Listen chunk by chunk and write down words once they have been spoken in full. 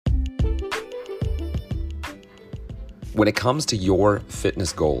When it comes to your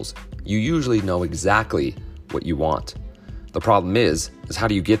fitness goals, you usually know exactly what you want. The problem is how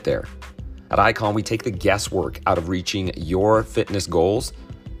do you get there? At Icon, we take the guesswork out of reaching your fitness goals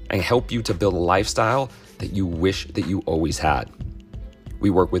and help you to build a lifestyle that you wish that you always had.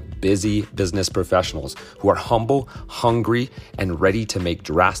 We work with busy business professionals who are humble, hungry, and ready to make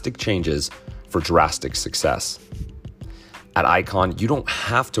drastic changes for drastic success. At Icon, you don't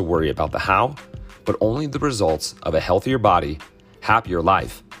have to worry about the how, but only the results of a healthier body, happier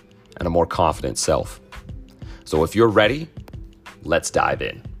life, and a more confident self. So if you're ready, let's dive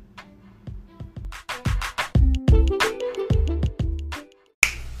in.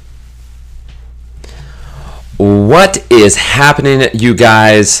 What is happening, you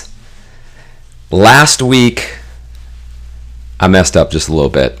guys? Last week, I messed up just a little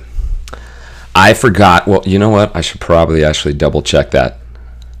bit. I forgot, well, you know what? I should probably actually double check that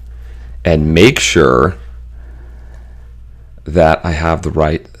and make sure that I have the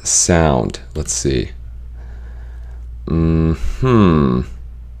right sound. Let's see. It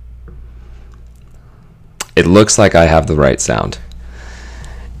looks like I have the right sound.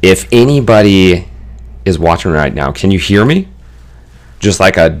 If anybody is watching right now, can you hear me? Just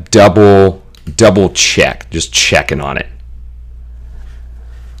like a double check, just checking on it.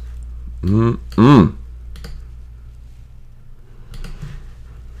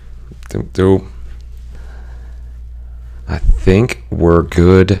 I think we're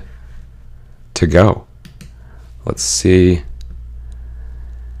good to go. Let's see.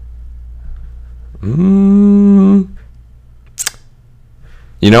 You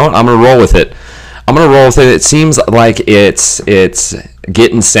know what? I'm gonna roll with it. It seems like it's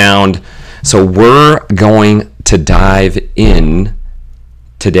getting sound. So we're going to dive in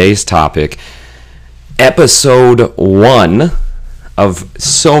today's topic, episode 1 of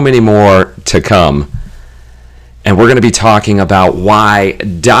so many more to come. And we're going to be talking about why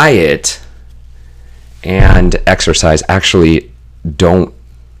diet and exercise actually don't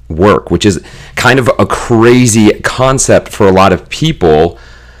work, which is kind of a crazy concept for a lot of people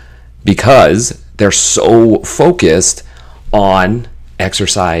because they're so focused on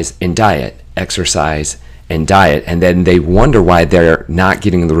exercise and diet, and then they wonder why they're not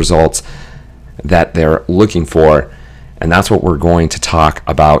getting the results that they're looking for. And that's what we're going to talk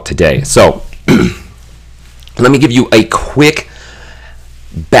about today. So let me give you a quick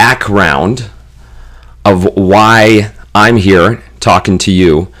background of why I'm here talking to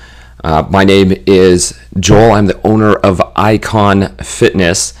you. My name is Joel. I'm the owner of Icon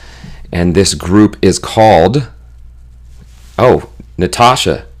Fitness, and this group is called,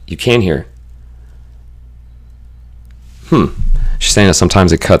 Natasha, you can hear. She's saying that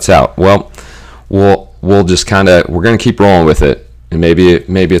sometimes it cuts out. Well, we'll just we're going to keep rolling with it. And maybe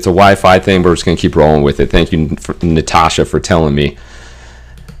it's a Wi-Fi thing, but we're just going to keep rolling with it. Thank you, Natasha, for telling me.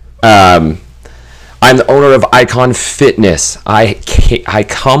 I'm the owner of Icon Fitness. I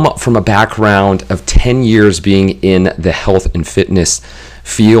come from a background of 10 years being in the health and fitness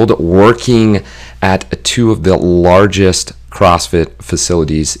field, working at 2 of the largest CrossFit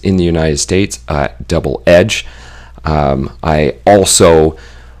facilities in the United States, Double Edge. I also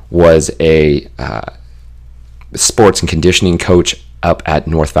was a sports and conditioning coach up at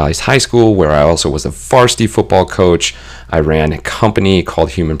North Valleys High School, where I also was a varsity football coach. I ran a company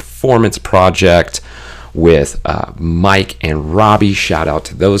called Human Performance Project with Mike and Robbie. Shout out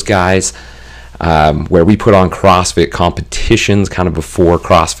to those guys, where we put on CrossFit competitions kind of before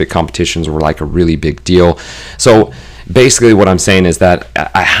CrossFit competitions were like a really big deal. So basically what I'm saying is that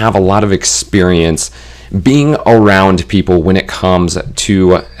I have a lot of experience being around people when it comes to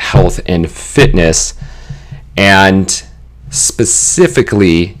health and fitness, and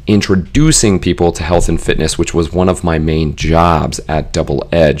specifically introducing people to health and fitness, which was one of my main jobs at Double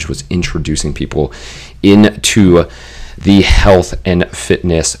Edge, was introducing people into the health and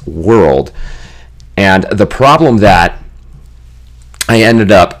fitness world. And the problem that I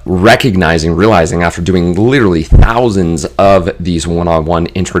ended up realizing after doing literally thousands of these one-on-one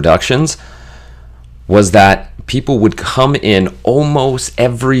introductions was that people would come in almost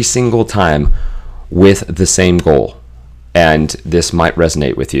every single time with the same goal. And this might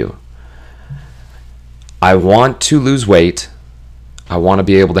resonate with you. I want to lose weight. I want to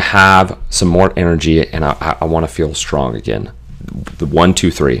be able to have some more energy, and I want to feel strong again. The 1,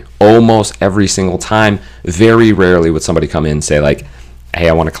 2, 3. Almost every single time. Very rarely would somebody come in and say like, hey,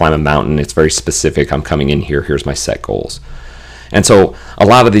 I want to climb a mountain. It's very specific. I'm coming in here. Here's my set goals. And so a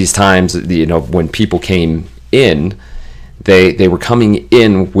lot of these times, when people came in, they were coming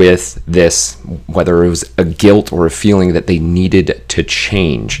in with this, whether it was a guilt or a feeling that they needed to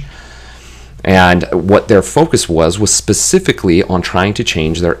change. And what their focus was specifically on trying to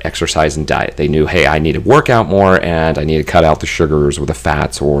change their exercise and diet. They knew, hey, I need to work out more and I need to cut out the sugars or the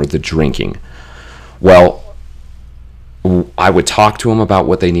fats or the drinking. Well, I would talk to them about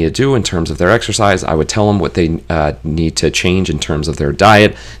what they need to do in terms of their exercise. I would tell them what they need to change in terms of their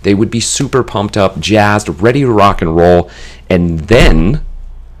diet. They would be super pumped up, jazzed, ready to rock and roll. And then,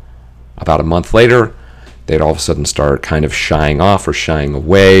 about a month later, they'd all of a sudden start kind of shying off or shying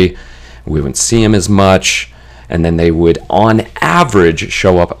away. We wouldn't see them as much. And then they would, on average,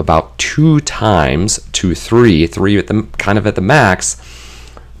 show up about 2 times to 3 at the kind of at the max,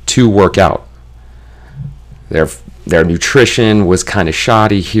 to work out. Their nutrition was kind of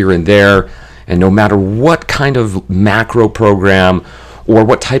shoddy here and there, and no matter what kind of macro program or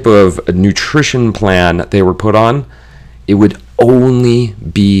what type of nutrition plan they were put on, it would only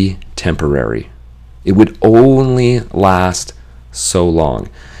be temporary. It would only last so long.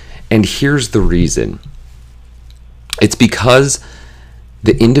 And here's the reason. It's because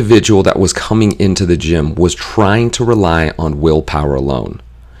the individual that was coming into the gym was trying to rely on willpower alone.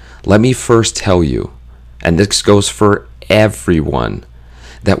 Let me first tell you, and this goes for everyone,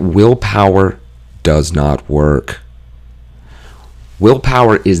 that willpower does not work.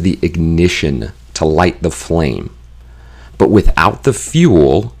 Willpower is the ignition to light the flame. But without the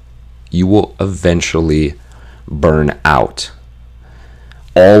fuel, you will eventually burn out.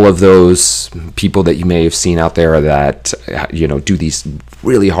 All of those people that you may have seen out there that, do these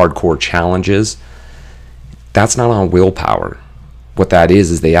really hardcore challenges, that's not on willpower. What that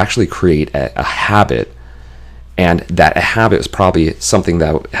is they actually create a habit, and that habit is probably something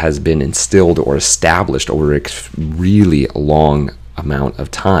that has been instilled or established over a really long amount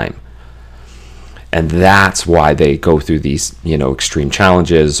of time. And that's why they go through these, extreme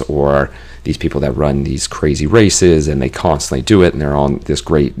challenges, or these people that run these crazy races and they constantly do it and they're on this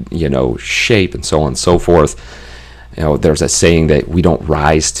great, shape and so on and so forth. There's a saying that we don't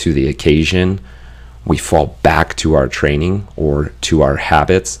rise to the occasion. We fall back to our training or to our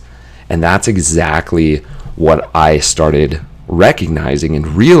habits. And that's exactly what I started recognizing and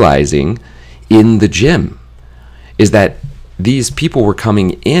realizing in the gym, is that these people were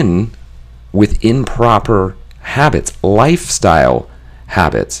coming in with improper habits, lifestyle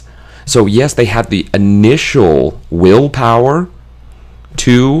habits. So yes, they had the initial willpower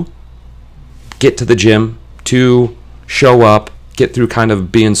to get to the gym, to show up, get through kind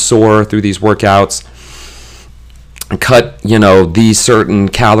of being sore through these workouts, and cut, these certain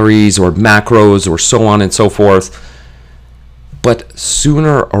calories or macros or so on and so forth. But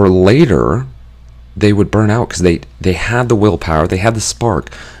sooner or later, they would burn out because they had the willpower, they had the spark,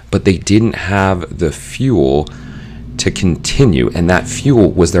 but they didn't have the fuel to continue, and that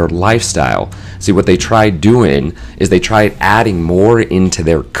fuel was their lifestyle. See, what they tried doing is they tried adding more into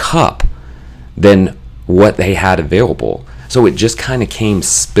their cup than what they had available. So it just kind of came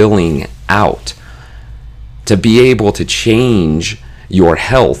spilling out. To be able to change your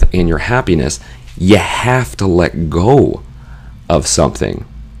health and your happiness, you have to let go of something.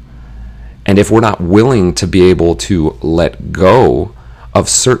 And if we're not willing to be able to let go of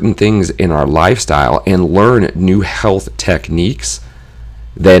certain things in our lifestyle and learn new health techniques,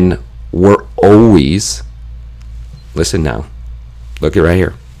 then we're always, listen now, look it right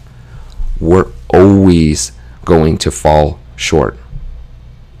here, we're always going to fall short.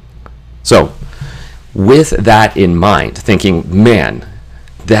 So with that in mind, thinking, man,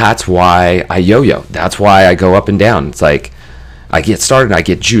 that's why I yo-yo, that's why I go up and down. It's like I get started, I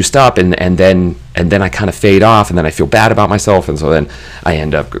get juiced up, and then I kind of fade off, and then I feel bad about myself, and so then I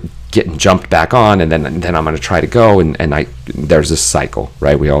end up getting jumped back on, and then I'm going to try to go, and there's this cycle,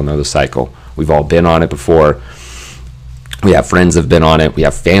 right? We all know the cycle. We've all been on it before. We have friends that have been on it. We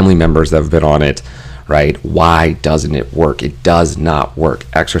have family members that have been on it, right? Why doesn't it work? It does not work.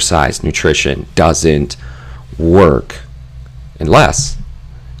 Exercise, nutrition doesn't work unless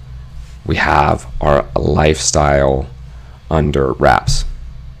we have our lifestyle under wraps.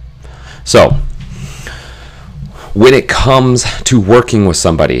 So when it comes to working with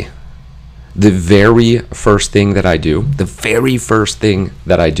somebody, the very first thing that I do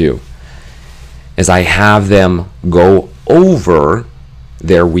is I have them go over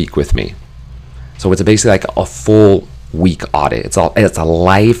their week with me. So it's basically like a full week audit. It's a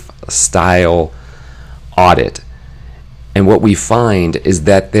lifestyle audit. And what we find is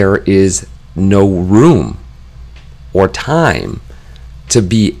that there is no room or time to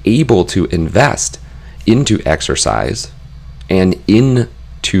be able to invest into exercise and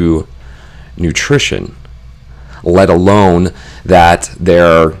into nutrition, let alone that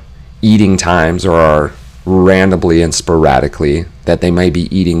their eating times are randomly and sporadically that they might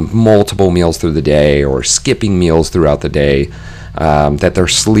be eating multiple meals through the day or skipping meals throughout the day, that their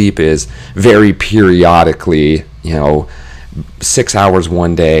sleep is very periodically, 6 hours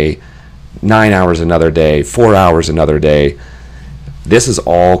one day, 9 hours another day, 4 hours another day. This is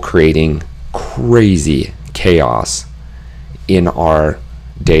all creating crazy chaos in our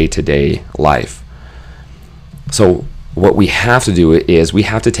day-to-day life. So what we have to do is we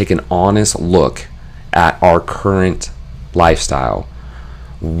have to take an honest look at our current lifestyle.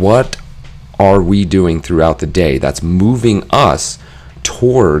 What are we doing throughout the day that's moving us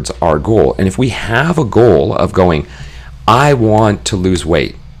towards our goal? And if we have a goal of going, I want to lose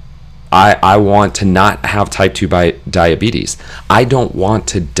weight, I want to not have type 2 diabetes, I don't want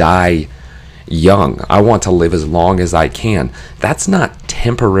to die young, I want to live as long as I can, that's not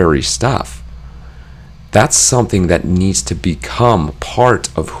temporary stuff. That's something that needs to become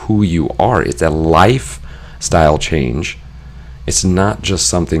part of who you are. It's a lifestyle change. It's not just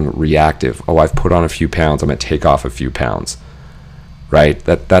something reactive. Oh, I've put on a few pounds, I'm going to take off a few pounds. Right?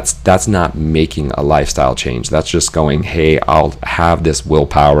 That's not making a lifestyle change. That's just going, hey, I'll have this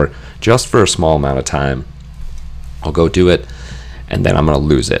willpower just for a small amount of time. I'll go do it, and then I'm going to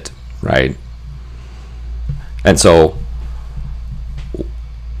lose it. Right? And so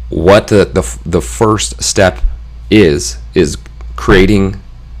what the first step is creating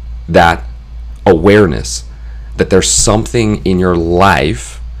that awareness that there's something in your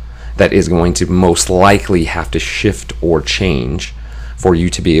life that is going to most likely have to shift or change for you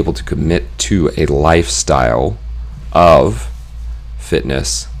to be able to commit to a lifestyle of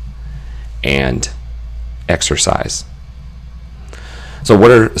fitness and exercise. So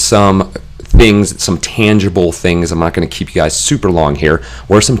what are some things, some tangible things? I'm not going to keep you guys super long here.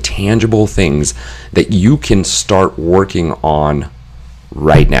 What are some tangible things that you can start working on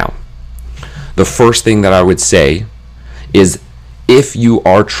right now? The first thing that I would say is, if you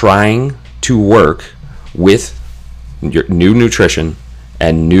are trying to work with your new nutrition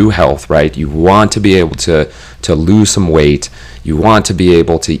and new health, right? You want to be able to lose some weight. You want to be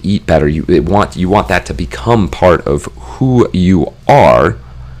able to eat better. You want that to become part of who you are.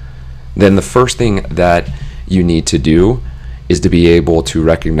 Then the first thing that you need to do is to be able to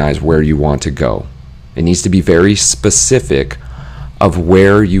recognize where you want to go. It needs to be very specific of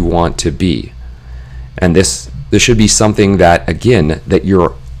where you want to be. And this should be something that, again, that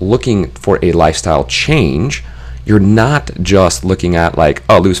you're looking for a lifestyle change. You're not just looking at like,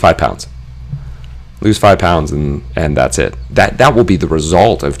 oh, lose 5 pounds. Lose 5 pounds and that's it. That will be the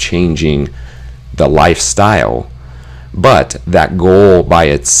result of changing the lifestyle. But that goal by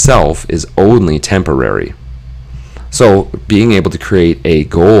itself is only temporary. So being able to create a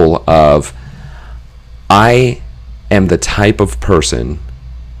goal of, I am the type of person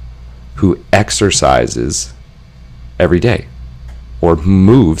who exercises every day or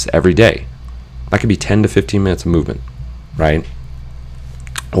moves every day. That could be 10 to 15 minutes of movement, right?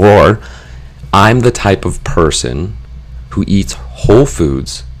 Or I'm the type of person who eats whole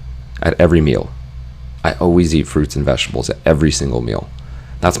foods at every meal. I always eat fruits and vegetables at every single meal.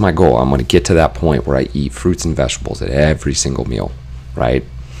 That's my goal. I'm going to get to that point where I eat fruits and vegetables at every single meal, right?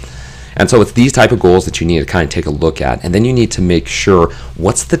 And so it's these type of goals that you need to kind of take a look at. And then you need to make sure,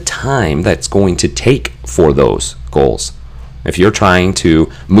 what's the time that's going to take for those goals? If you're trying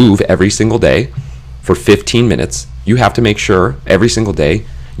to move every single day for 15 minutes, you have to make sure every single day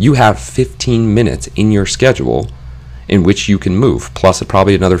you have 15 minutes in your schedule in which you can move, plus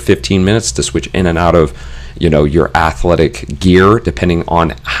probably another 15 minutes to switch in and out of, your athletic gear, depending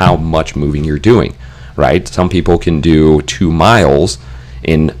on how much moving you're doing, right? Some people can do 2 miles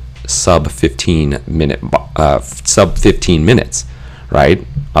in sub 15 minutes, right?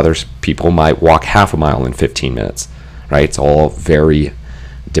 Other people might walk half a mile in 15 minutes, right? It's all very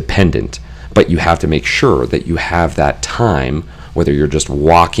dependent, but you have to make sure that you have that time, whether you're just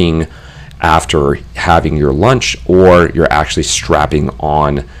walking after having your lunch or you're actually strapping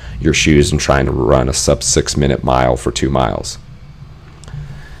on your shoes and trying to run a sub 6 minute mile for 2 miles.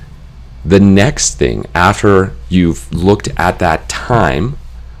 The next thing, after you've looked at that time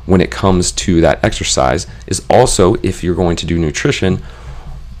when it comes to that exercise, is also, if you're going to do nutrition,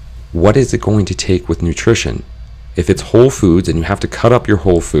 what is it going to take with nutrition? If it's whole foods and you have to cut up your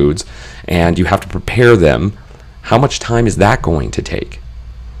whole foods and you have to prepare them, how much time is that going to take?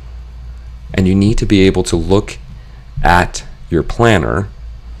 And you need to be able to look at your planner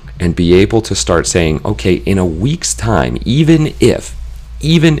and be able to start saying, okay, in a week's time, even if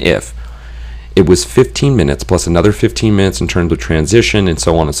it was 15 minutes plus another 15 minutes in terms of transition and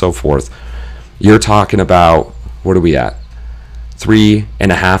so on and so forth, you're talking about, what are we at?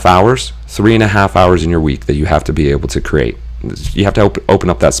 3.5 hours? 3.5 hours in your week that you have to be able to create. You have to open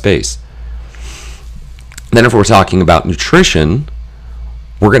up that space. Then if we're talking about nutrition,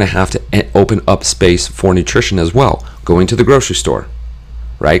 we're going to have to open up space for nutrition as well. Going to the grocery store,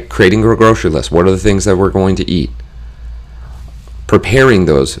 right? Creating a grocery list. What are the things that we're going to eat? Preparing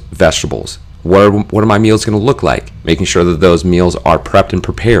those vegetables. What are my meals going to look like? Making sure that those meals are prepped and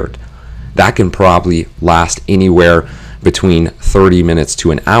prepared. That can probably last anywhere between 30 minutes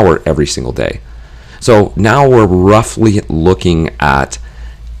to an hour every single day. So now we're roughly looking at,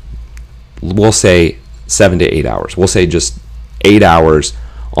 we'll say 7 to 8 hours. We'll say just 8 hours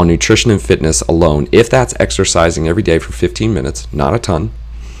on nutrition and fitness alone, if that's exercising every day for 15 minutes, not a ton,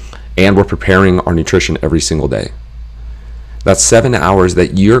 and we're preparing our nutrition every single day. That's 7 hours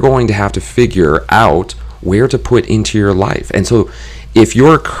that you're going to have to figure out where to put into your life. And so if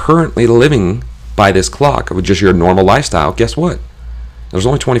you're currently living by this clock with just your normal lifestyle, guess what? There's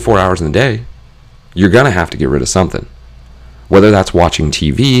only 24 hours in the day. You're going to have to get rid of something. Whether that's watching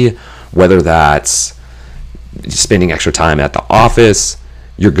TV, whether that's spending extra time at the office,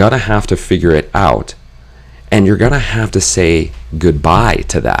 you're going to have to figure it out. And you're going to have to say goodbye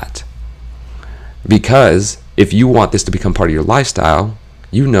to that. Because if you want this to become part of your lifestyle,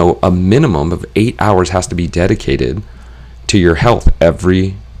 you know a minimum of 8 hours has to be dedicated to your health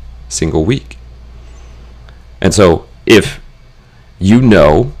every single week. And so if you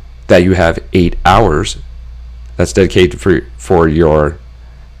know that you have 8 hours that's dedicated for your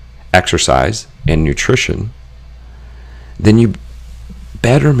exercise and nutrition, then you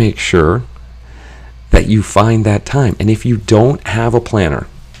better make sure that you find that time. And if you don't have a planner,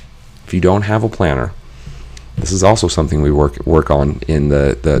 this is also something we work on in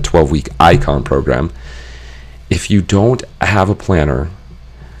the 12-week Icon program. If you don't have a planner,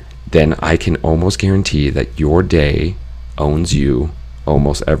 then I can almost guarantee that your day owns you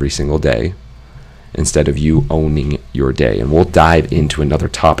almost every single day instead of you owning your day. And we'll dive into another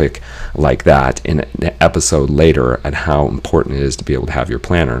topic like that in an episode later and how important it is to be able to have your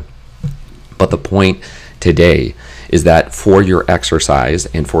planner. But the point today is that for your exercise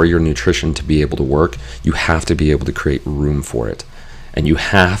and for your nutrition to be able to work, you have to be able to create room for it. And you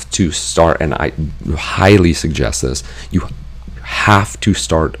have to start, and I highly suggest this, you have to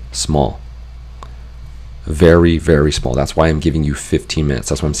start small. Very, very small. That's why I'm giving you 15 minutes.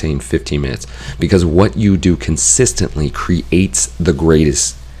 That's why I'm saying 15 minutes. Because what you do consistently creates the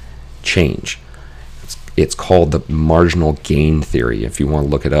greatest change. It's called the marginal gain theory. If you want to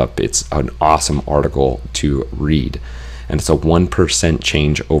look it up, it's an awesome article to read. And it's a 1%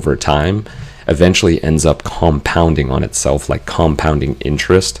 change over time. Eventually ends up compounding on itself, like compounding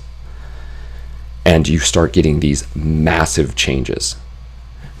interest. And you start getting these massive changes.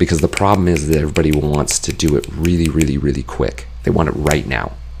 Because the problem is that everybody wants to do it really, really, really quick. They want it right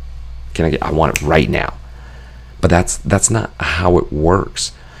now. I want it right now. But that's not how it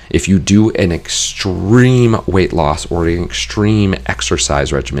works. If you do an extreme weight loss or an extreme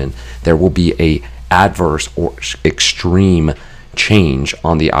exercise regimen, there will be a adverse or extreme change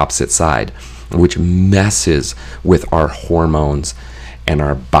on the opposite side, which messes with our hormones and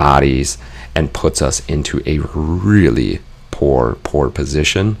our bodies and puts us into a really poor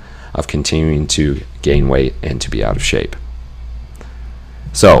position of continuing to gain weight and to be out of shape.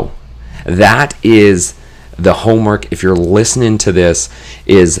 So that is the homework. If you're listening to this,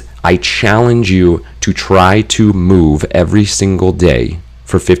 is I challenge you to try to move every single day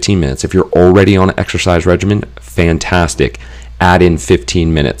for 15 minutes. If you're already on an exercise regimen, fantastic. Add in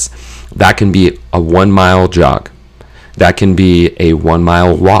 15 minutes. That can be a 1 mile jog. That can be a 1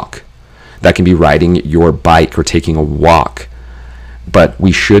 mile walk. That can be riding your bike or taking a walk. But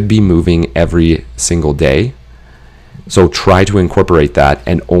we should be moving every single day. So try to incorporate that,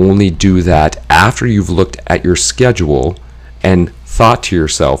 and only do that after you've looked at your schedule and thought to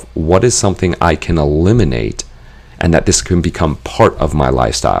yourself, what is something I can eliminate and that this can become part of my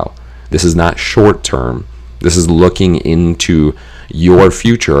lifestyle? This is not short term. This is looking into your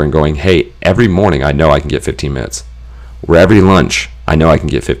future and going, hey, every morning I know I can get 15 minutes. Or every lunch I know I can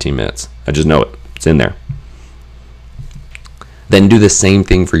get 15 minutes. I just know it. It's in there. Then do the same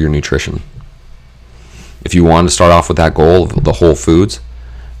thing for your nutrition. If you want to start off with that goal of the whole foods,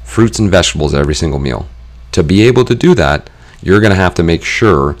 fruits and vegetables every single meal. To be able to do that, you're going to have to make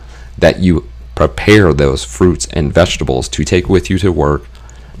sure that you prepare those fruits and vegetables to take with you to work,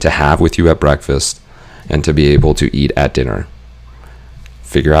 to have with you at breakfast, and to be able to eat at dinner.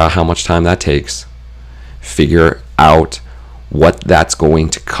 Figure out how much time that takes. Figure out what that's going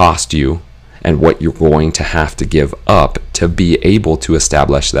to cost you and what you're going to have to give up to be able to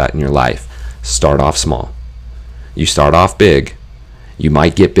establish that in your life. Start off small. You start off big. You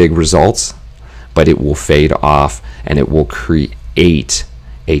might get big results, but it will fade off and it will create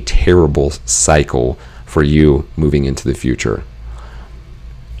a terrible cycle for you moving into the future.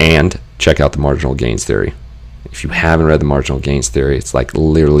 And check out the marginal gains theory. If you haven't read the marginal gains theory, it's like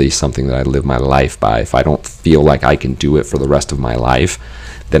literally something that I live my life by. If I don't feel like I can do it for the rest of my life,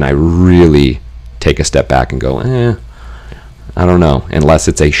 then I really take a step back and go, I don't know, unless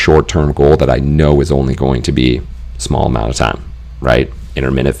it's a short-term goal that I know is only going to be a small amount of time, right?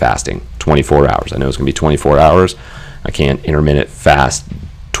 Intermittent fasting, 24 hours. I know it's going to be 24 hours. I can't intermittent fast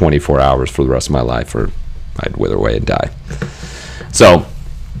 24 hours for the rest of my life, or I'd wither away and die. So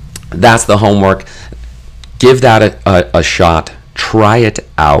that's the homework. Give that a shot. Try it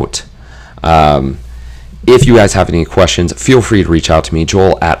out. If you guys have any questions, feel free to reach out to me,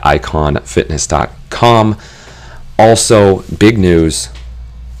 joel@iconfitness.com. Also, big news,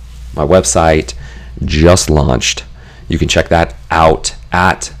 my website just launched. You can check that out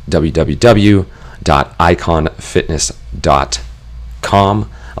at www.iconfitness.com.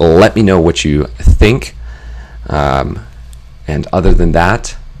 Let me know what you think. And other than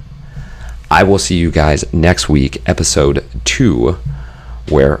that, I will see you guys next week, episode 2,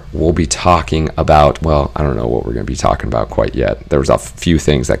 where we'll be talking about, well, I don't know what we're going to be talking about quite yet. There was a few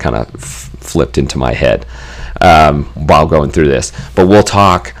things that kind of flipped into my head while going through this. But we'll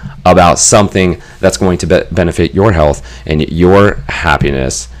talk about something that's going to benefit your health and your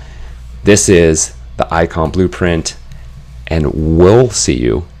happiness. This is the Icon Blueprint, and we'll see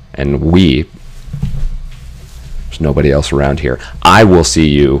you, and there's nobody else around here. I will see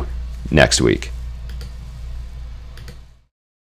you next week.